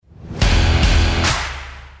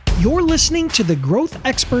You're listening to the Growth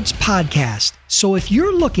Experts Podcast. So if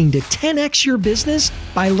you're looking to 10x your business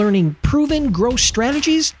by learning proven growth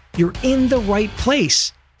strategies, you're in the right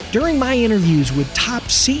place. During my interviews with top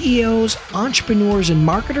CEOs, entrepreneurs, and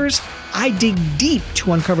marketers, I dig deep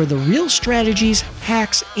to uncover the real strategies,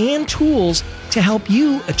 hacks, and tools to help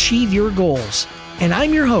you achieve your goals. And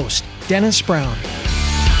I'm your host, Dennis Brown.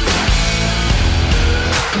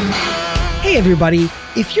 Hey everybody,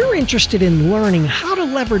 if you're interested in learning how to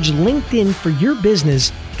leverage LinkedIn for your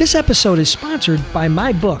business, this episode is sponsored by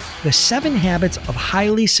my book, The 7 Habits of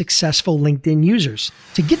Highly Successful LinkedIn Users.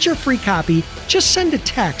 To get your free copy, just send a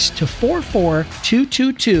text to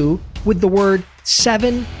 44222 with the word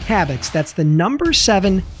 7 habits. That's the number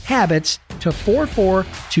 7 habits to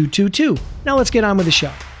 44222. Now let's get on with the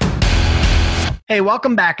show. Hey,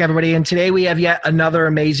 welcome back, everybody. And today we have yet another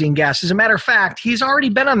amazing guest. As a matter of fact, he's already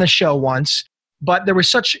been on the show once, but there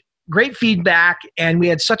was such great feedback and we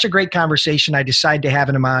had such a great conversation, I decided to have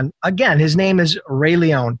him on. Again, his name is Ray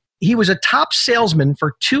Leone. He was a top salesman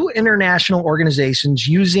for 2 international organizations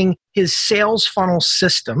using his sales funnel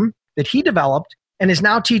system that he developed and is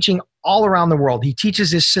now teaching all around the world. He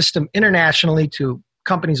teaches his system internationally to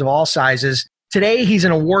companies of all sizes. Today, he's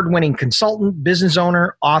an award-winning consultant, business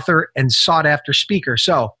owner, author, and sought-after speaker.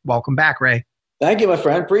 So, welcome back, Ray. Thank you, my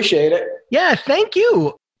friend. Appreciate it. Yeah, thank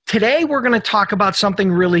you. Today, we're going to talk about something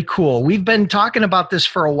really cool. We've been talking about this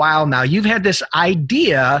for a while now. You've had this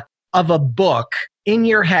idea of a book in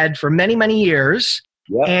your head for many, many years,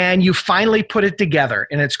 and you finally put it together,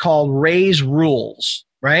 and it's called Ray's Rules,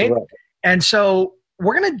 right? Correct. And so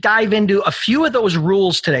we're going to dive into a few of those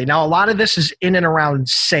rules today. Now, a lot of this is in and around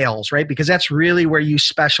sales, right? Because that's really where you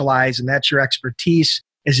specialize and that's your expertise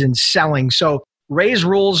is in selling. So Ray's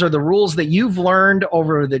Rules are the rules that you've learned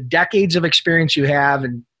over the decades of experience you have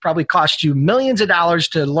and probably cost you millions of dollars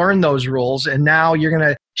to learn those rules. And now you're going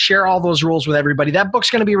to share all those rules with everybody. That book's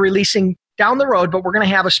going to be releasing down the road, but we're going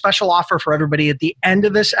to have a special offer for everybody at the end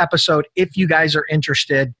of this episode if you guys are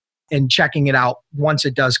interested in checking it out once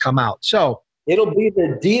it does come out. So it'll be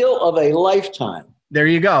the deal of a lifetime. There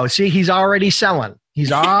you go. See, he's already selling.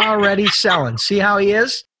 He's already selling. See how he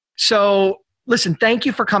is? So listen, thank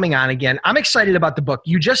you for coming on again. I'm excited about the book.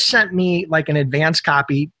 You just sent me like an advance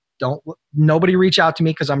copy. Nobody reach out to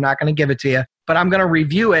me because I'm not going to give it to you, but I'm going to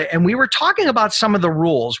review it. And we were talking about some of the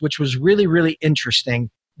rules, which was really, really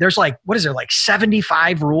interesting. There's like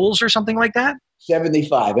 75 rules or something like that?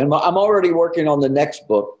 75. And I'm already working on the next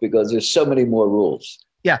book because there's so many more rules.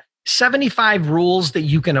 Yeah. 75 rules that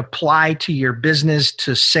you can apply to your business,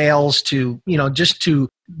 to sales, to, just to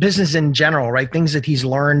business in general, right? Things that he's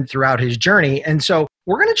learned throughout his journey. And so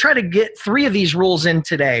we're going to try to get 3 of these rules in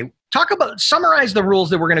today. Summarize the rules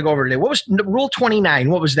that we're going to go over today. What was rule 29?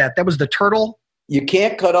 What was that? That was the turtle? You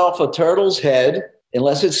can't cut off a turtle's head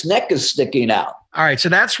unless its neck is sticking out. All right. So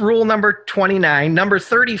that's rule number 29. Number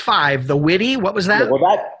 35, the witty. What was that?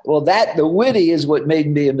 The witty is what made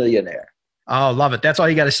me a millionaire. Oh, love it. That's all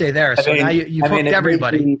you got to say there. So now you've hooked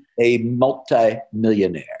everybody. A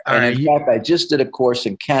multi-millionaire. And in fact, I just did a course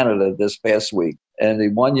in Canada this past week. And the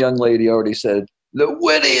one young lady already said, the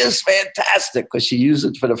witty is fantastic because she used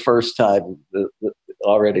it for the first time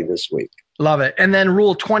already this week. Love it. And then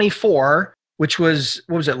rule 24, which was,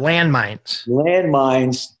 what was it? Landmines.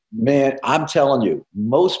 Landmines. Man, I'm telling you,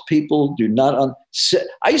 most people do not.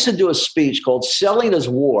 I used to do a speech called Selling is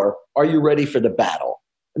War. Are you ready for the battle?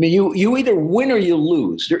 I mean, you either win or you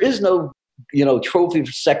lose. There is no, trophy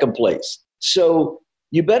for second place. So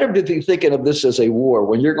you better be thinking of this as a war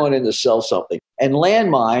when you're going in to sell something. And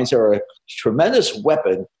landmines are a tremendous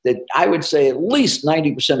weapon that I would say at least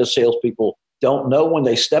 90% of salespeople don't know when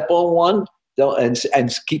they step on one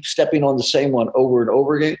and keep stepping on the same one over and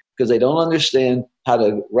over again because they don't understand how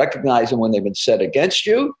to recognize them when they've been set against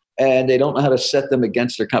you, and they don't know how to set them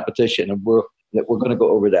against their competition. And we're going to go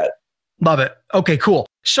over that. Love it. Okay, cool.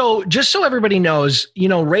 So just so everybody knows,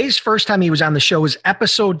 Ray's first time he was on the show was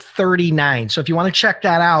episode 39. So if you want to check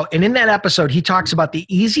that out, and in that episode, he talks about the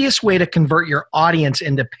easiest way to convert your audience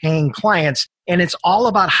into paying clients. And it's all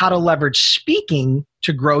about how to leverage speaking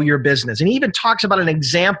to grow your business. And he even talks about an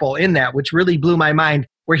example in that, which really blew my mind,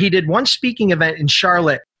 where he did one speaking event in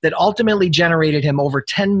Charlotte that ultimately generated him over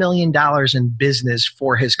 $10 million in business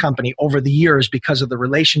for his company over the years because of the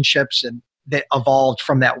relationships and that evolved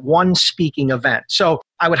from that one speaking event. So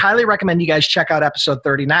I would highly recommend you guys check out episode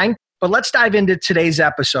 39. But let's dive into today's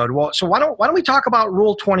episode. Well, so why don't we talk about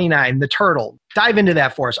rule 29, the turtle? Dive into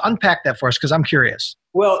that for us. Unpack that for us because I'm curious.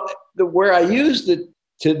 Well, where I used it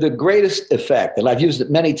to the greatest effect, and I've used it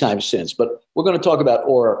many times since, but we're going to talk about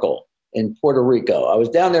Oracle in Puerto Rico. I was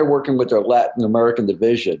down there working with their Latin American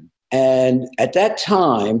division. And at that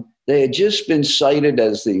time, They had just been cited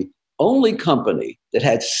as the only company that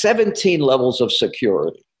had 17 levels of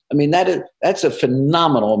security. I mean, that's a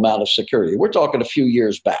phenomenal amount of security. We're talking a few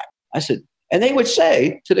years back. I said, and they would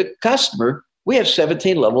say to the customer, we have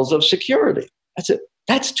 17 levels of security. I said,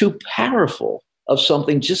 that's too powerful of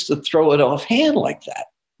something just to throw it offhand like that.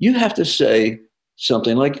 You have to say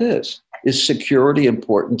something like this. Is security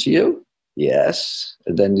important to you? Yes.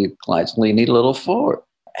 And then the clients lean a little forward.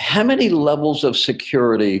 How many levels of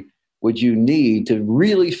security would you need to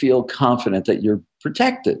really feel confident that you're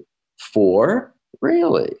protected? 4?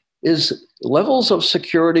 Really? Is levels of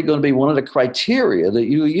security going to be one of the criteria that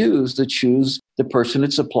you use to choose the person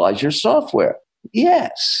that supplies your software?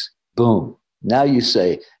 Yes. Boom. Now you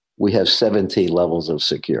say, we have 17 levels of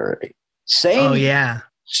security.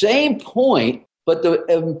 Same point, but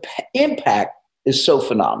the impact is so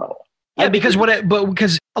phenomenal. Yeah, because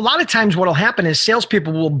because a lot of times what'll happen is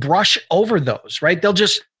salespeople will brush over those, right?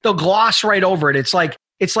 They'll gloss right over it. It's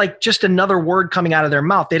like just another word coming out of their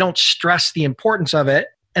mouth. They don't stress the importance of it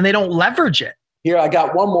and they don't leverage it. Here, I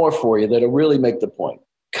got one more for you that'll really make the point.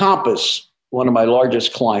 Compass, one of my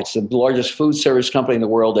largest clients, the largest food service company in the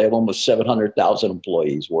world. They have almost 700,000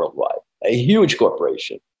 employees worldwide, a huge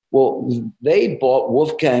corporation. Well, they bought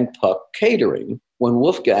Wolfgang Puck Catering when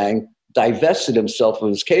Wolfgang divested himself of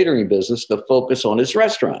his catering business to focus on his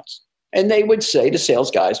restaurants. And they would say, the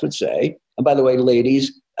sales guys would say, and by the way,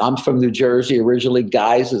 ladies, I'm from New Jersey originally.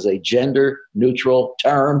 Guys is a gender neutral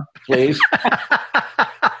term, please.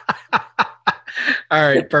 All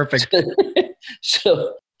right, perfect.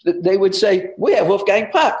 So they would say, we have Wolfgang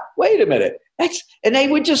Puck. Wait a minute. And they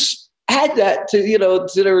would just add that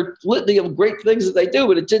to their litany of great things that they do,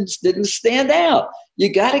 but it didn't stand out.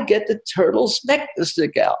 You got to get the turtle's neck to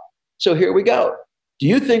stick out. So here we go. Do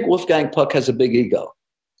you think Wolfgang Puck has a big ego?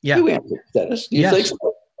 Yeah. You answer, Dennis. You think so?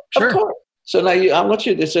 Sure. Of course. So now I want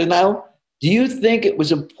you to say now, do you think it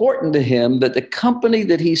was important to him that the company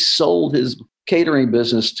that he sold his catering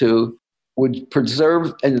business to would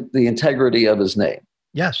preserve the integrity of his name?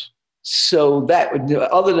 Yes. So that would,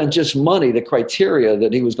 other than just money, the criteria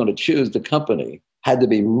that he was going to choose the company had to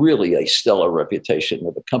be really a stellar reputation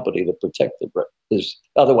of a company to protect his.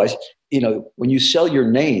 Otherwise, when you sell your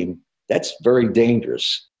name, that's very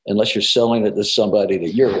dangerous unless you're selling it to somebody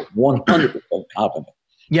that you're 100% confident.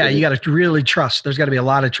 Yeah, you got to really trust. There's got to be a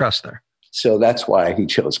lot of trust there. So that's why he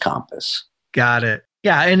chose Compass. Got it.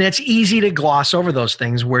 Yeah, and it's easy to gloss over those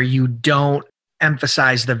things where you don't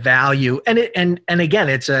emphasize the value. And again,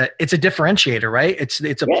 it's a differentiator, right? It's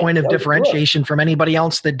a point of differentiation from anybody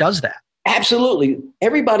else that does that. Absolutely.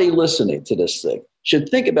 Everybody listening to this thing should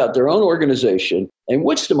think about their own organization and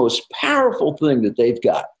what's the most powerful thing that they've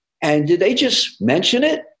got. And did they just mention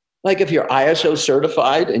it? Like if you're ISO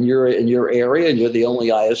certified and you're in your area and you're the only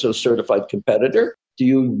ISO certified competitor, do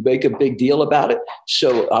you make a big deal about it?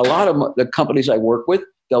 So a lot of the companies I work with,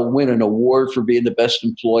 they'll win an award for being the best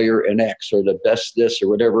employer in X or the best this or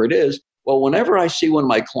whatever it is. Well, whenever I see one of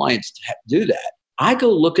my clients do that, I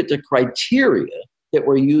go look at the criteria that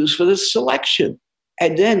were used for the selection.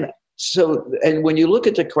 And when you look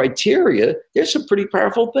at the criteria, there's some pretty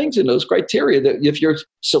powerful things in those criteria that if you're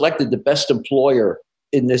selected the best employer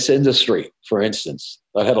in this industry, for instance,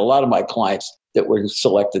 I had a lot of my clients that were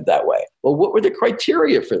selected that way. Well, what were the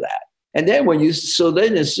criteria for that? And then then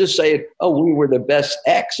it's just saying, oh, we were the best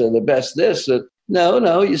X or the best this.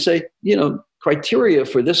 No, you say, criteria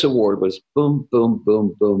for this award was boom, boom,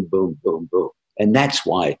 boom, boom, boom, boom, boom. And that's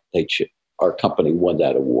why our company won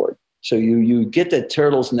that award. So you get the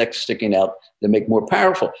turtle's neck sticking out to make more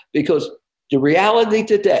powerful. Because the reality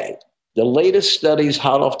today, the latest studies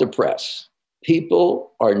hot off the press,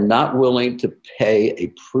 people are not willing to pay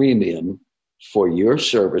a premium for your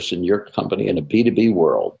service in your company in a B2B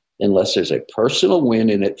world unless there's a personal win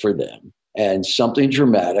in it for them and something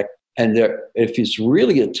dramatic. And if it's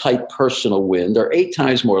really a tight personal win, they're 8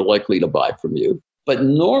 times more likely to buy from you. But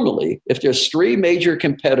normally, if there's 3 major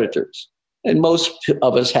competitors, and most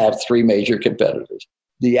of us have 3 major competitors,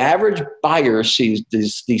 the average buyer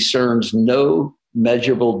discerns no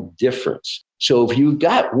measurable difference. So if you've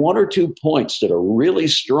got 1 or 2 points that are really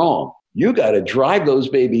strong, you got to drive those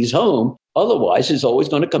babies home. Otherwise, it's always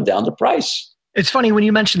going to come down to price. It's funny when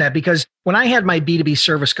you mention that because when I had my B2B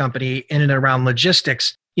service company in and around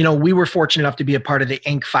logistics, we were fortunate enough to be a part of the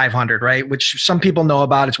Inc. 500, right? Which some people know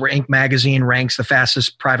about. It's where Inc. magazine ranks the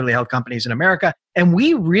fastest privately held companies in America. And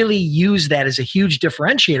we really use that as a huge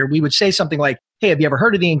differentiator. We would say something like, hey, have you ever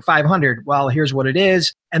heard of the Inc. 500? Well, here's what it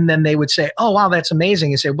is. And then they would say, oh, wow, that's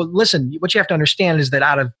amazing. And say, well, listen, what you have to understand is that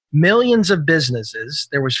out of millions of businesses,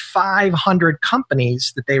 there was 500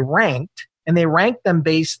 companies that they ranked. and they rank them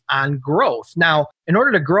based on growth. Now, in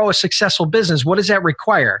order to grow a successful business, what does that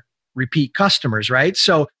require? Repeat customers, right?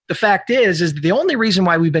 So the fact is the only reason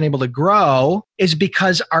why we've been able to grow is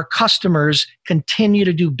because our customers continue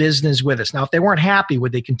to do business with us. Now, if they weren't happy,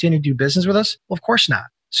 would they continue to do business with us? Well, of course not.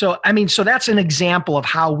 So, so that's an example of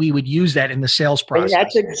how we would use that in the sales process. And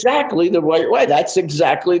that's exactly the right way. That's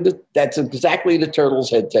exactly the turtle's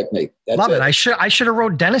head technique. That's Love it. I should have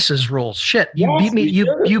wrote Dennis's rules. Shit, you beat me.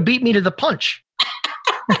 You beat me to the punch.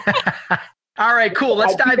 All right, cool.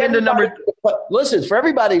 Let's dive into number. Listen, for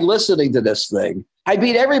everybody listening to this thing, I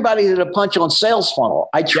beat everybody to the punch on Sales Funnel.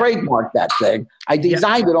 I trademarked that thing. I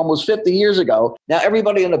designed it almost 50 years ago. Now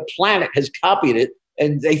everybody on the planet has copied it,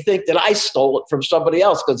 and they think that I stole it from somebody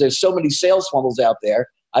else because there's so many sales funnels out there.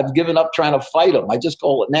 I've given up trying to fight them. I just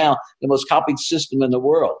call it now the most copied system in the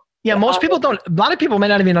world. Yeah, most people don't. A lot of people may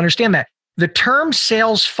not even understand that. The term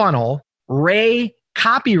sales funnel, Ray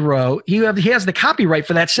copyright. He has the copyright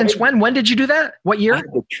for that since when? When did you do that? What year?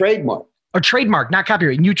 The trademark. Or trademark, not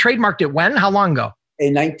copyright. And you trademarked it when? How long ago?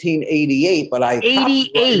 In 1988, but I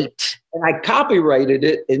 88. And I copyrighted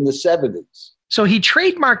it in the 70s. So he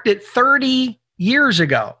trademarked it 30 years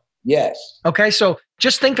ago. Yes. Okay, so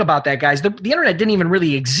just think about that, guys. The internet didn't even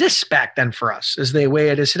really exist back then for us as the way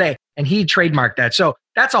it is today. And he trademarked that. So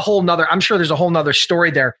that's a whole nother, I'm sure there's a whole nother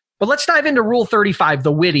story there. But let's dive into Rule 35,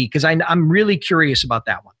 the witty, because I'm really curious about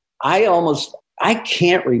that one. I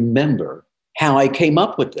can't remember how I came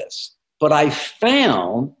up with this, but I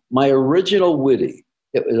found my original witty.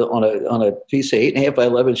 It was on a piece of 8.5 by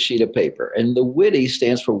 11 sheet of paper. And the witty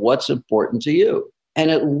stands for what's important to you.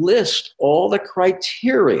 And it lists all the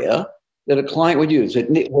criteria that a client would use. What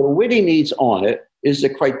a witty needs on it is the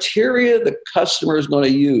criteria the customer is going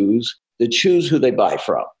to use to choose who they buy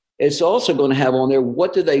from. It's also going to have on there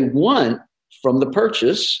what do they want from the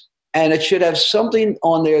purchase, and it should have something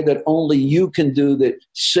on there that only you can do that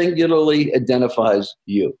singularly identifies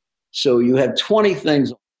you. So you have 20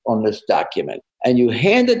 things on this document, and you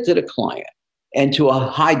hand it to the client and to a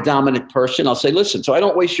high dominant person. I'll say, listen, so I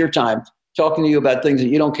don't waste your time talking to you about things that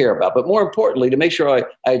you don't care about. But more importantly, to make sure I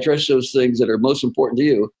address those things that are most important to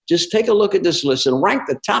you, just take a look at this list and rank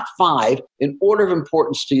the top 5 in order of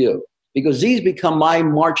importance to you. Because these become my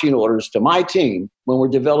marching orders to my team when we're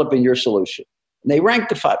developing your solution. And they rank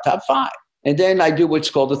the top 5. And then I do what's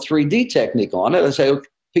called the 3D technique on it. I say, okay,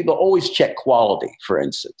 people always check quality, for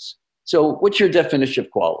instance. So what's your definition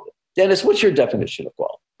of quality? Dennis, what's your definition of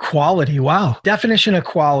quality? Quality, wow. Definition of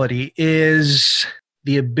quality is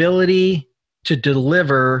the ability to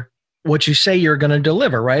deliver what you say you're going to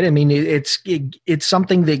deliver, right? I mean, it's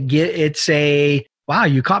something that it's a... Wow,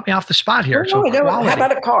 you caught me off the spot here. No, how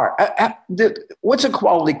about a car? What's a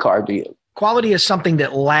quality car to you? Quality is something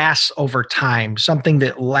that lasts over time, something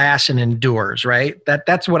that lasts and endures, right?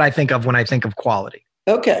 That's what I think of when I think of quality.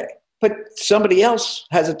 Okay, but somebody else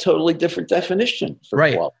has a totally different definition for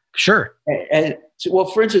quality. Sure. And well,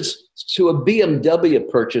 for instance, to a BMW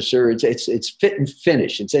purchaser, it's fit and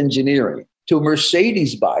finish, it's engineering. To a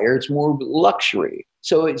Mercedes buyer, it's more luxury.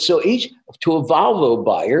 So each, to a Volvo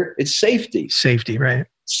buyer, it's safety. Safety, right.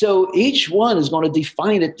 So each one is going to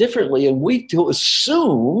define it differently. And we to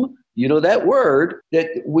assume, that word, that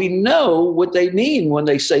we know what they mean when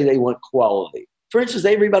they say they want quality. For instance,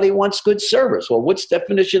 everybody wants good service. Well, what's the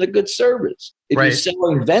definition of good service? If you're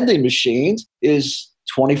selling vending machines, is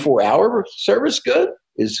 24-hour service good?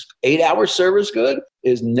 Is 8-hour service good?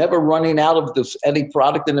 Is never running out of any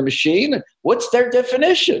product in the machine? What's their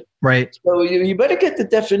definition? Right. So you better get the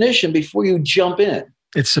definition before you jump in.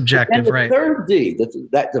 It's subjective, right? The third D,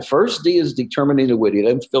 the first D is determining the witty,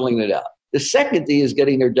 then filling it out. The second D is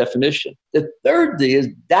getting their definition. The third D is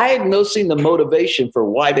diagnosing the motivation for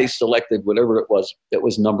why they selected whatever it was that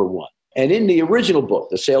was number 1. And in the original book,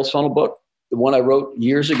 the Sales Funnel book, the one I wrote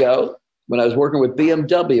years ago, when I was working with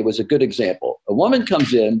BMW, it was a good example. A woman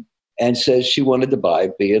comes in and says she wanted to buy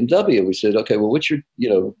BMW. We said, okay, well, what's your,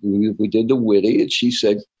 we did the witty, and she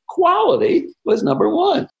said, quality was number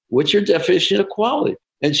 1. What's your definition of quality?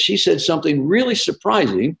 And she said something really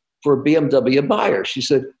surprising for a BMW buyer. She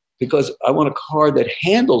said, because I want a car that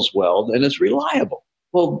handles well and is reliable.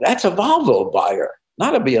 Well, that's a Volvo buyer,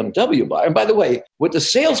 not a BMW buyer. And by the way, what the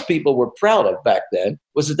salespeople were proud of back then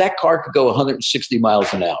was that car could go 160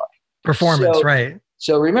 miles an hour. Performance, right.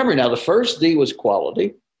 So remember now, the first D was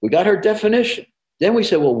quality. We got her definition. Then we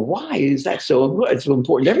said, well, why is that so important? It's so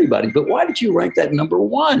important to everybody, but why did you rank that number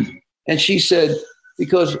 1? And she said,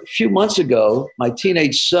 because a few months ago, my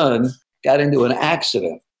teenage son got into an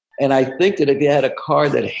accident. And I think that if he had a car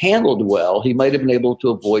that handled well, he might have been able to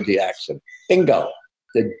avoid the accident. Bingo.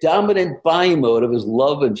 The dominant buying motive is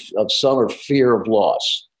love of son or fear of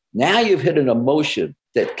loss. Now you've hit an emotion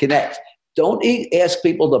that connects. Don't ask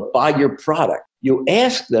people to buy your product. You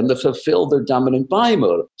ask them to fulfill their dominant buying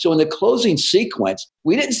motive. So in the closing sequence,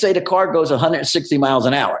 we didn't say the car goes 160 miles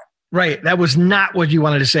an hour. Right. That was not what you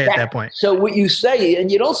wanted to say at that point. So what you say,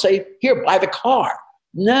 and you don't say, here, buy the car.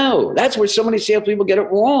 No, that's where so many salespeople get it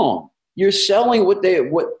wrong. You're selling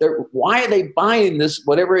why are they buying this,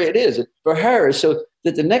 whatever it is for her, so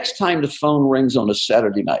that the next time the phone rings on a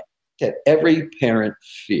Saturday night that every parent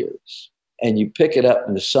fears, and you pick it up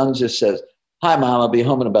and the son just says, hi, Mom, I'll be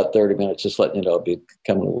home in about 30 minutes, just letting you know I'll be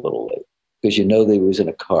coming a little late, because you know they was in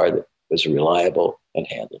a car that was reliable and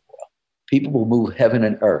handled well. People will move heaven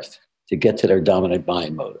and earth to get to their dominant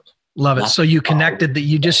buying motive. Love it. So you connected that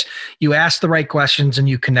you asked the right questions and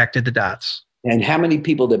you connected the dots. And how many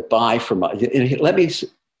people that buy from us?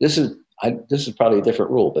 This is probably a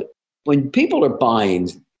different rule, but when people are buying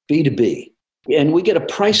B2B and we get a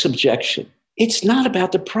price objection, it's not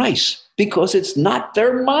about the price because it's not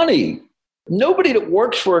their money. Nobody that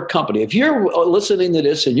works for a company, if you're listening to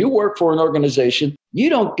this and you work for an organization, you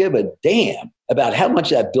don't give a damn about how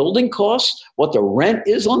much that building costs, what the rent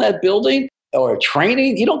is on that building or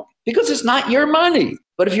training. You don't, because it's not your money.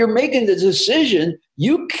 But if you're making the decision,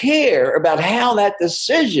 you care about how that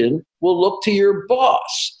decision will look to your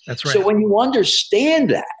boss. That's right. So when you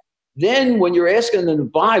understand that, then when you're asking them to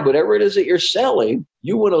buy whatever it is that you're selling,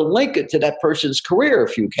 you want to link it to that person's career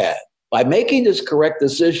if you can. By making this correct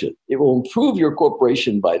decision, it will improve your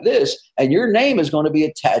corporation by this, and your name is going to be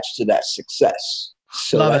attached to that success.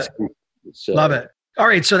 So Love it. Love it. All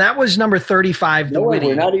right, so that was number 35. No,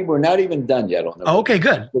 we're not even done yet on that. Okay,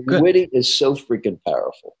 good. The Witty is so freaking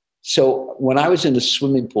powerful. So when I was in the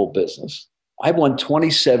swimming pool business, I won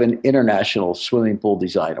 27 international swimming pool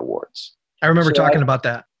design awards. I remember talking about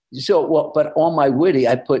that. But on my Witty,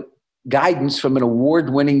 I put guidance from an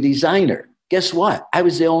award-winning designer. Guess what? I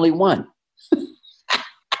was the only one.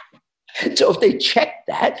 So if they check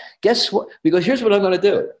that, guess what? Because here's what I'm going to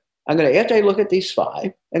do. After I look at these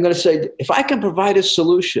 5, I'm going to say, if I can provide a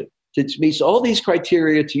solution that meets all these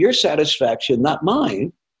criteria to your satisfaction, not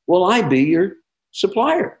mine, will I be your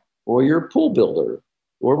supplier or your pool builder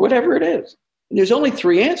or whatever it is? And there's only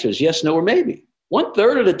 3 answers, yes, no, or maybe.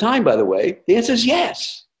 1/3 of the time, by the way, the answer is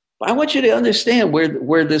yes. But I want you to understand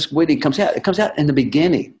where this Witty comes out. It comes out in the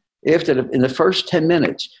beginning. In the first 10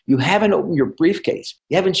 minutes, you haven't opened your briefcase.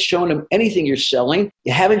 You haven't shown them anything you're selling.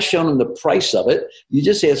 You haven't shown them the price of it. You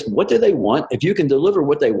just ask, what do they want? If you can deliver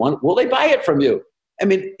what they want, will they buy it from you? I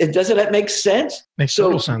mean, doesn't that make sense? Makes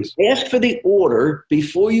total sense. Ask for the order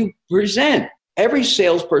before you present. Every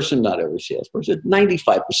salesperson, not every salesperson,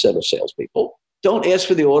 95% of salespeople don't ask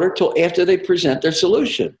for the order till after they present their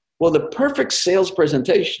solution. Well, the perfect sales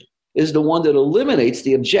presentation is the one that eliminates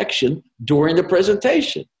the objection during the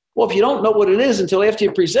presentation. Well, if you don't know what it is until after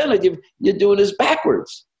you present it, you're doing this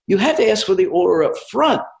backwards. You have to ask for the order up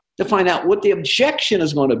front to find out what the objection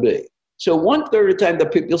is going to be. So 1/3 of the time, the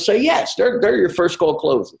people say yes. They're your first call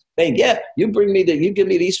closes. Hey, yeah, you give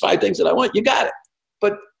me these 5 things that I want, you got it.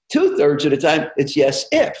 But 2/3 of the time, it's yes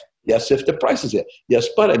if. Yes, if the price is it. Yes,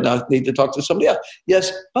 but I need to talk to somebody else.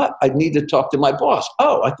 Yes, but I need to talk to my boss.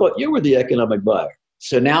 Oh, I thought you were the economic buyer.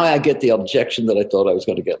 So now I get the objection that I thought I was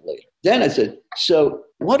going to get later. Then I said, so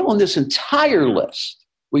what on this entire list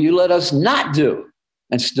will you let us not do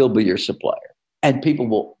and still be your supplier? And people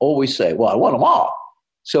will always say, well, I want them all.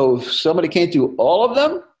 So if somebody can't do all of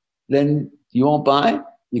them, then you won't buy.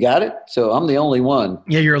 You got it? So I'm the only one.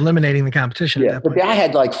 Yeah, you're eliminating the competition. Yeah, but I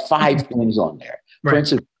had like 5 things on there. Right. For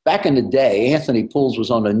instance, back in the day, Anthony Pools was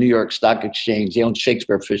on the New York Stock Exchange. They owned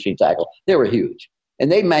Shakespeare Fishing Tackle. They were huge.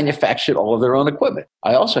 And they manufactured all of their own equipment.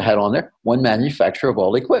 I also had on there one manufacturer of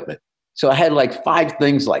all equipment. So I had like 5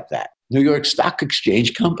 things like that. New York Stock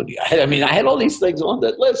Exchange Company. I had all these things on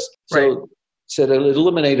that list. So that it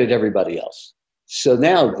eliminated everybody else. So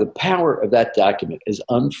now the power of that document is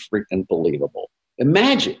unfreaking believable.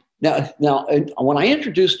 Imagine. Now, when I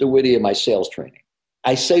introduced the Witty in my sales training,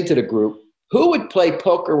 I say to the group, who would play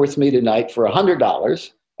poker with me tonight for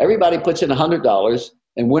 $100? Everybody puts in $100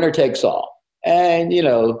 and winner takes all. And,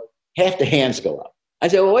 half the hands go up. I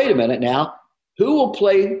said, well, wait a minute now. Who will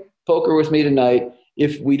play poker with me tonight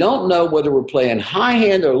if we don't know whether we're playing high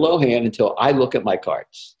hand or low hand until I look at my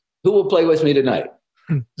cards? Who will play with me tonight?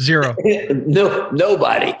 0. No,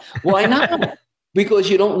 nobody. Why not? Because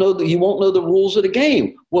you won't know the rules of the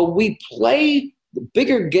game. Well, we play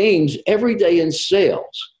bigger games every day in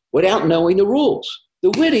sales without knowing the rules.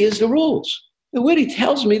 The Witty is the rules. The Witty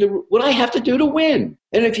tells me what I have to do to win.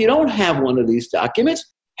 And if you don't have one of these documents,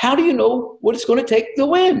 how do you know what it's going to take to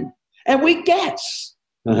win? And we guess.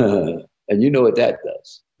 And you know what that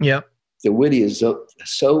does. Yep. the witty is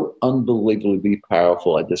so unbelievably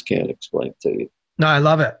powerful. I just can't explain it to you. No, I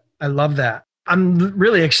love it. I love that. I'm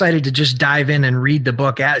really excited to just dive in and read the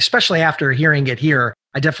book, especially after hearing it here.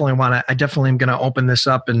 I definitely am going to open this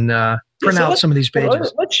up and print out some of these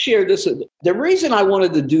pages. Let's share this. The reason I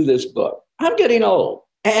wanted to do this book, I'm getting old.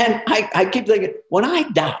 And I keep thinking, when I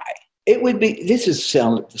die, this is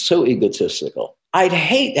sound so egotistical. I'd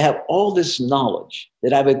hate to have all this knowledge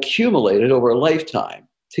that I've accumulated over a lifetime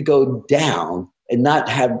to go down and not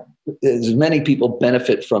have as many people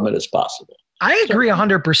benefit from it as possible. I agree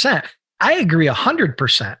 100%. I agree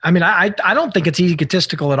 100%. I mean, I don't think it's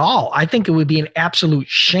egotistical at all. I think it would be an absolute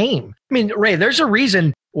shame. I mean, Ray, there's a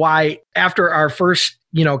reason why after our first,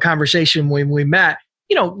 conversation when we met,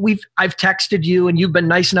 I've texted you and you've been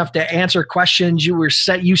nice enough to answer questions. You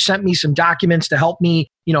sent me some documents to help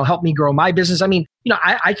me grow my business. I mean,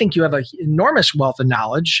 I think you have an enormous wealth of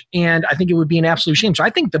knowledge, and I think it would be an absolute shame. So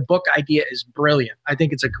I think the book idea is brilliant. I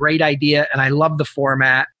think it's a great idea, and I love the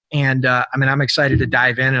format. And I'm excited to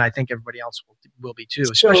dive in, and I think everybody else will be too,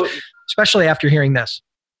 especially after hearing this.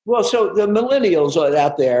 Well, so the millennials are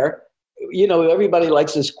out there, everybody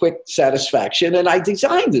likes this quick satisfaction. And I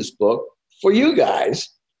designed this book for you guys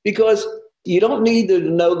because you don't need to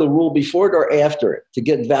know the rule before it or after it to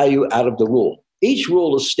get value out of the rule. Each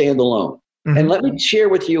rule is standalone. Mm-hmm. And let me share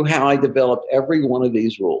with you how I developed every one of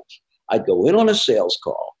these rules. I'd go in on a sales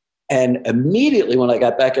call, and immediately when I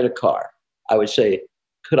got back in the car, I would say,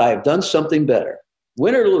 could I have done something better?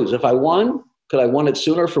 Win or lose? If I won, could I won it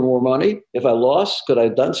sooner for more money? If I lost, could I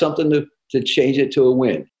have done something to change it to a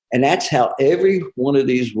win? And that's how every one of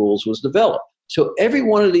these rules was developed. So every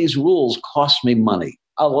one of these rules cost me money,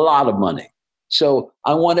 a lot of money. So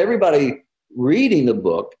I want everybody reading the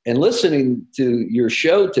book and listening to your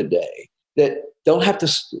show today that don't have to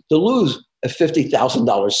lose a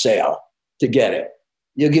 $50,000 sale to get it.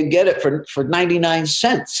 You can get it for 99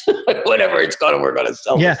 cents, whatever we're going to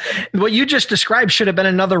sell. Yeah. What you just described should have been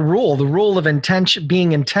another rule. The rule of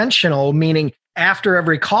being intentional, meaning after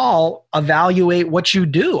every call, evaluate what you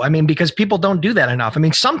do. I mean, because people don't do that enough. I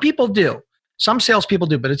mean, some people do. Some salespeople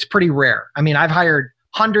do, but it's pretty rare. I mean, I've hired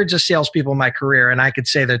hundreds of salespeople in my career, and I could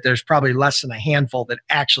say that there's probably less than a handful that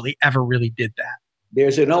actually ever really did that.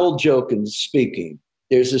 There's an old joke in speaking.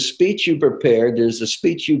 There's a speech you prepared, there's a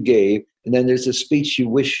speech you gave, and then there's a speech you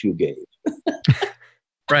wish you gave.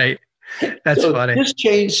 Right. That's funny. Just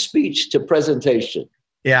change speech to presentation.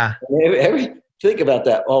 Yeah. Think about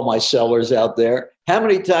that, all my sellers out there. How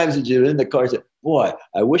many times did you in the car say, boy,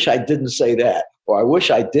 I wish I didn't say that, or I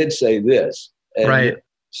wish I did say this. And right.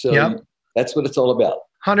 So that's what it's all about.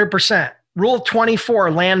 100%. Rule 24,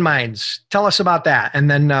 landmines. Tell us about that,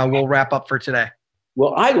 and then we'll wrap up for today.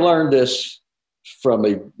 Well, I learned this from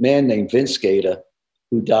a man named Vince Gaeta,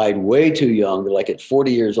 who died way too young, like at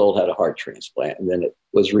 40 years old, had a heart transplant, and then it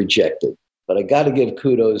was rejected. But I got to give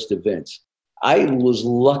kudos to Vince. I was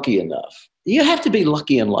lucky enough. You have to be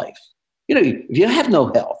lucky in life. If you have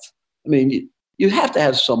no health, I mean, you have to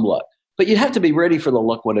have some luck, but you have to be ready for the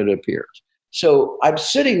luck when it appears. So I'm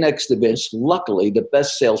sitting next to Vince, luckily, the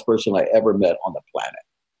best salesperson I ever met on the planet.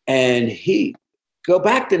 And go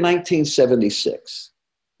back to 1976.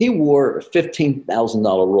 He wore a $15,000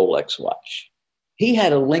 Rolex watch. He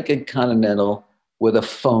had a Lincoln Continental with a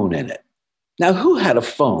phone in it. Now, who had a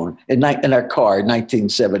phone in our car in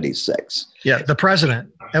 1976? Yeah, the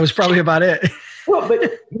president. That was probably about it. Well, but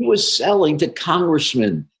he was selling to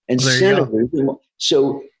congressmen and senators.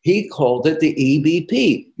 So he called it the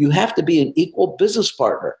EBP. You have to be an equal business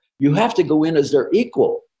partner. You have to go in as their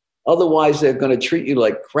equal. Otherwise, they're going to treat you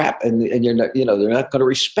like crap, and you're not, they're not going to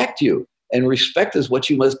respect you. And respect is what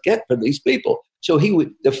you must get from these people. So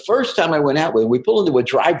the first time I went out with him, we pull into a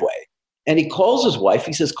driveway, and he calls his wife.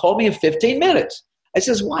 He says, call me in 15 minutes. I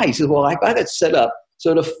says, why? He says, well, I got it set up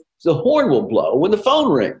so the horn will blow when the phone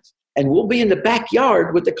rings, and we'll be in the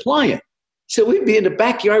backyard with the client. So we'd be in the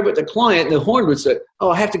backyard with the client, and the horn would say,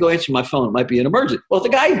 oh, I have to go answer my phone. It might be an emergency. Well, the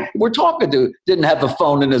guy we're talking to didn't have a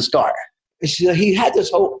phone in his car. So he had this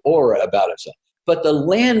whole aura about himself. But the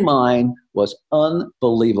landmine was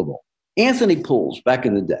unbelievable. Anthony Pools, back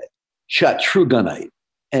in the day, shot true gunite.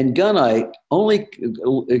 And gunite only,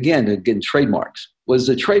 again, trademarks, was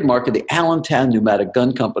the trademark of the Allentown Pneumatic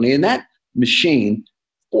Gun Company. And that machine,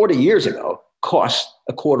 40 years ago, cost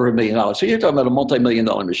 $250,000. So you're talking about a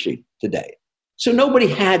multi-million-dollar machine today. So nobody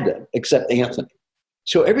had them except Anthony.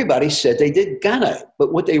 So everybody said they did gunite.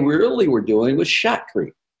 But what they really were doing was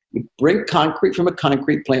shotcrete. You bring concrete from a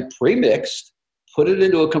concrete plant pre-mixed, put it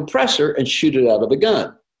into a compressor, and shoot it out of a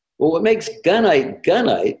gun. Well, what makes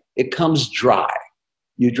gunite, it comes dry.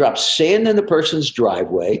 You drop sand in the person's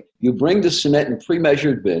driveway. You bring the cement in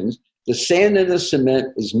pre-measured bins. The sand and the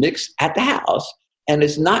cement is mixed at the house and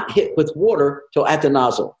is not hit with water till at the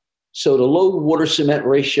nozzle. So the low water cement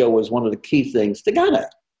ratio was one of the key things to gun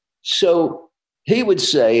it. So he would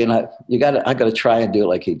say, and I got to try and do it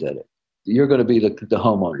like he did it. You're going to be the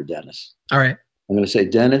homeowner, Dennis. All right. I'm going to say,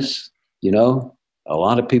 Dennis, you know, a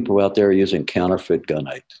lot of people out there are using counterfeit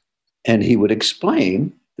gunite. And he would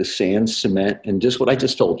explain the sand, cement, and just what I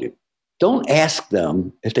just told you. Don't ask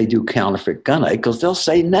them if they do counterfeit gunite because they'll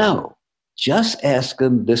say no. Just ask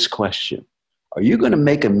them this question. Are you going to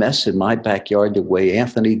make a mess in my backyard the way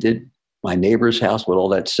Anthony did my neighbor's house with all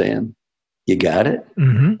that sand? You got it?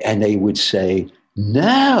 Mm-hmm. And they would say,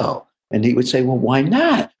 no. And he would say, well, why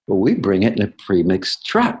not? Well, we bring it in a premixed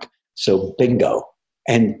truck. So bingo.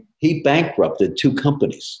 And he bankrupted 2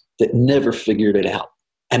 companies that never figured it out.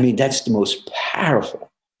 I mean, that's the most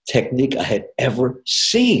powerful technique I had ever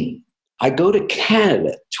seen. I go to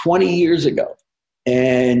Canada 20 years ago,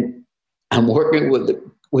 and I'm working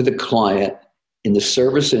with a client in the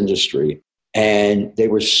service industry, and they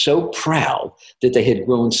were so proud that they had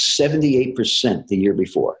grown 78% the year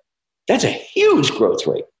before. That's a huge growth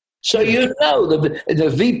rate. So you know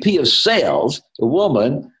the VP of sales, a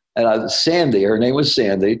woman, Sandy, her name was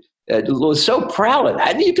Sandy, was so proud of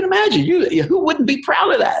that. And you can imagine, who wouldn't be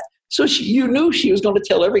proud of that? So you knew she was going to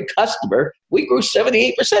tell every customer, we grew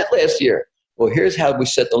 78% last year. Well, here's how we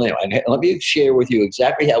set the limit. And let me share with you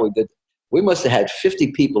exactly how we did it. We must have had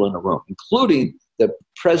 50 people in the room, including the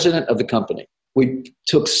president of the company. We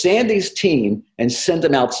took Sandy's team and sent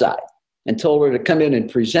them outside and told her to come in and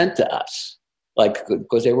present to us,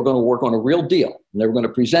 because they were going to work on a real deal. And they were going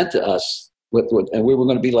to present to us, and we were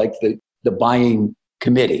going to be like the buying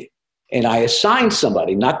committee. And I assigned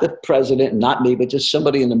somebody, not the president, not me, but just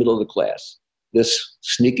somebody in the middle of the class, this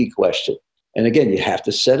sneaky question. And again, you have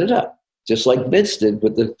to set it up, just like Vince did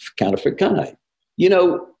with the counterfeit gunite. You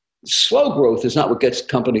know, slow growth is not what gets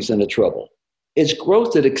companies into trouble. It's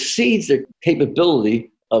growth that exceeds their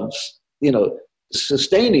capability of,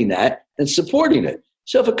 sustaining that and supporting it.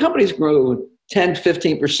 So if a company's growing 10,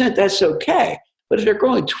 15%, that's okay. But if they're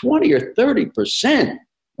growing 20 or 30%,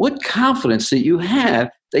 what confidence that you have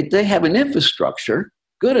that they have an infrastructure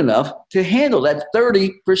good enough to handle that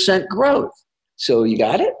 30% growth? So you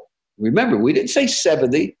got it? Remember, we didn't say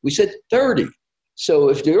 70, we said 30. So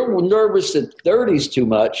if you're nervous that 30 is too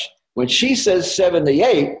much, when she says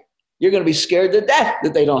 78, you're going to be scared to death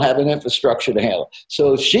that they don't have an infrastructure to handle.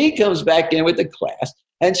 So she comes back in with the class,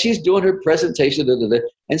 and she's doing her presentation,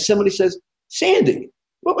 and somebody says, Sandy,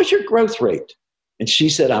 what was your growth rate? And she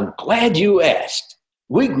said, I'm glad you asked.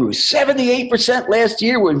 We grew 78% last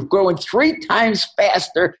year. We're growing 3 times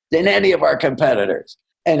faster than any of our competitors.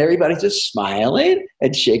 And everybody's just smiling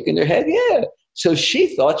and shaking their head. Yeah. So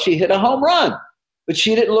she thought she hit a home run, but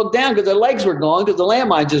she didn't look down because her legs were gone because the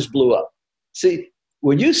landmine just blew up. See,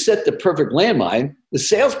 when you set the perfect landmine, the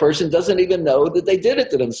salesperson doesn't even know that they did it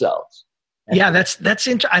to themselves. Yeah, that's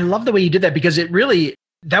interesting. I love the way you did that, because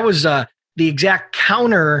that was the exact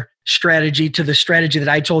counter strategy to the strategy that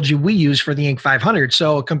I told you we use for the Inc. 500.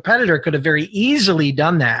 So a competitor could have very easily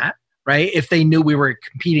done that, right? If they knew we were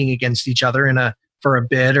competing against each other for a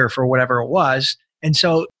bid or for whatever it was. And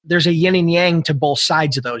so there's a yin and yang to both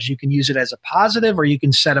sides of those. You can use it as a positive, or you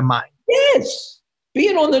can set a mind. Yes.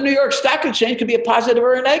 Being on the New York Stock Exchange can be a positive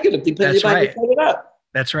or a negative, depending on how you set it up.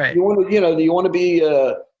 That's right. Do you want to be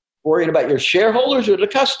worrying about your shareholders or the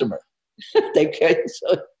customer?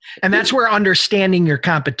 And that's where understanding your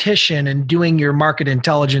competition and doing your market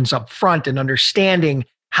intelligence up front and understanding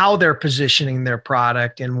how they're positioning their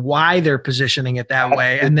product and why they're positioning it that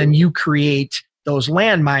way. And then you create those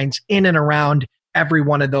landmines in and around every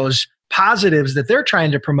one of those positives that they're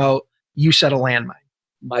trying to promote. You set a landmine.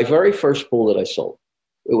 My very first pool that I sold,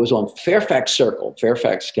 it was on Fairfax Circle,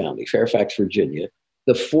 Fairfax County, Fairfax, Virginia.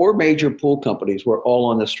 The 4 major pool companies were all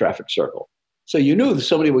on this traffic circle. So you knew that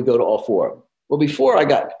somebody would go to all 4 of them. Well, before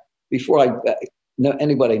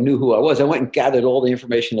anybody knew who I was, I went and gathered all the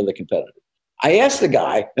information of the competitor. I asked the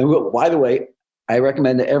guy, and by the way, I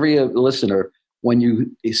recommend to every listener, when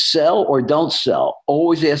you sell or don't sell,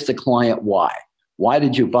 always ask the client why. Why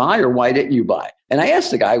did you buy, or why didn't you buy? And I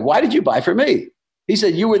asked the guy, why did you buy from me? He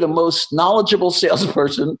said, you were the most knowledgeable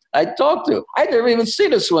salesperson I talked to. I'd never even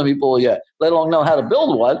seen a swimming pool yet, let alone know how to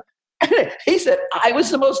build one. He said, I was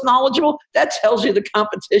the most knowledgeable. That tells you the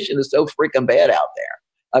competition is so freaking bad out there.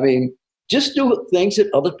 I mean, just do things that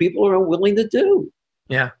other people are unwilling to do.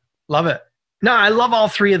 Yeah, love it. No, I love all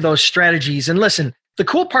 3 of those strategies. And listen, the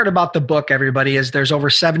cool part about the book, everybody, is there's over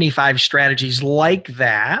 75 strategies like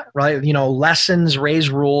that, right? Lessons, Ray's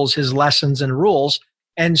rules, his lessons and rules.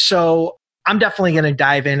 And so I'm definitely going to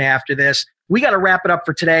dive in after this. We got to wrap it up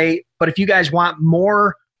for today. But if you guys want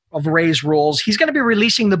more of Ray's rules, he's going to be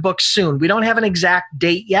releasing the book soon. We don't have an exact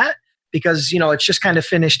date yet because, it's just kind of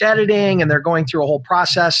finished editing and they're going through a whole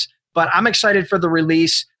process. But I'm excited for the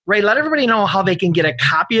release. Ray, let everybody know how they can get a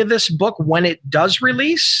copy of this book when it does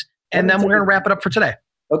release. And then we're going to wrap it up for today.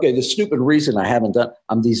 Okay, the stupid reason I haven't done,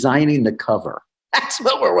 I'm designing the cover. That's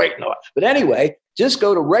what we're waiting on. But anyway, just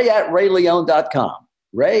go to ray@rayleone.com,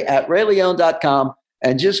 ray@rayleone.com,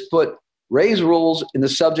 and just put Ray's Rules in the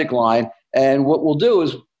subject line. And what we'll do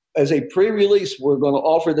is, as a pre-release, we're going to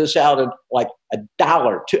offer this out at like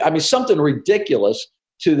 $1, something ridiculous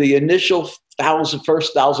to the initial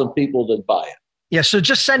first 1,000 people that buy it. Yeah, so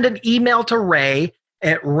just send an email to Ray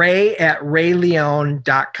at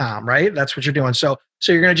ray@rayleone.com, right? That's what you're doing. So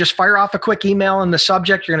you're going to just fire off a quick email in the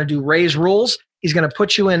subject. You're going to do Ray's Rules. He's going to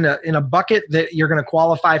put you in a bucket that you're going to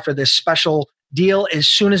qualify for this special deal as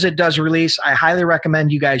soon as it does release. I highly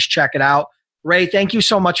recommend you guys check it out. Ray, thank you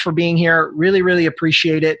so much for being here. Really, really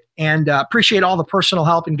appreciate it. And appreciate all the personal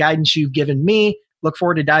help and guidance you've given me. Look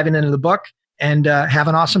forward to diving into the book and have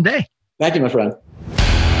an awesome day. Thank you, my friend.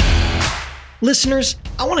 Listeners,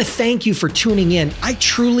 I want to thank you for tuning in. I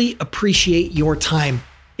truly appreciate your time.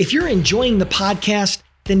 If you're enjoying the podcast,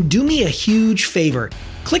 then do me a huge favor.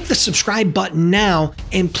 Click the subscribe button now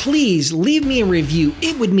and please leave me a review.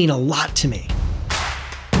 It would mean a lot to me.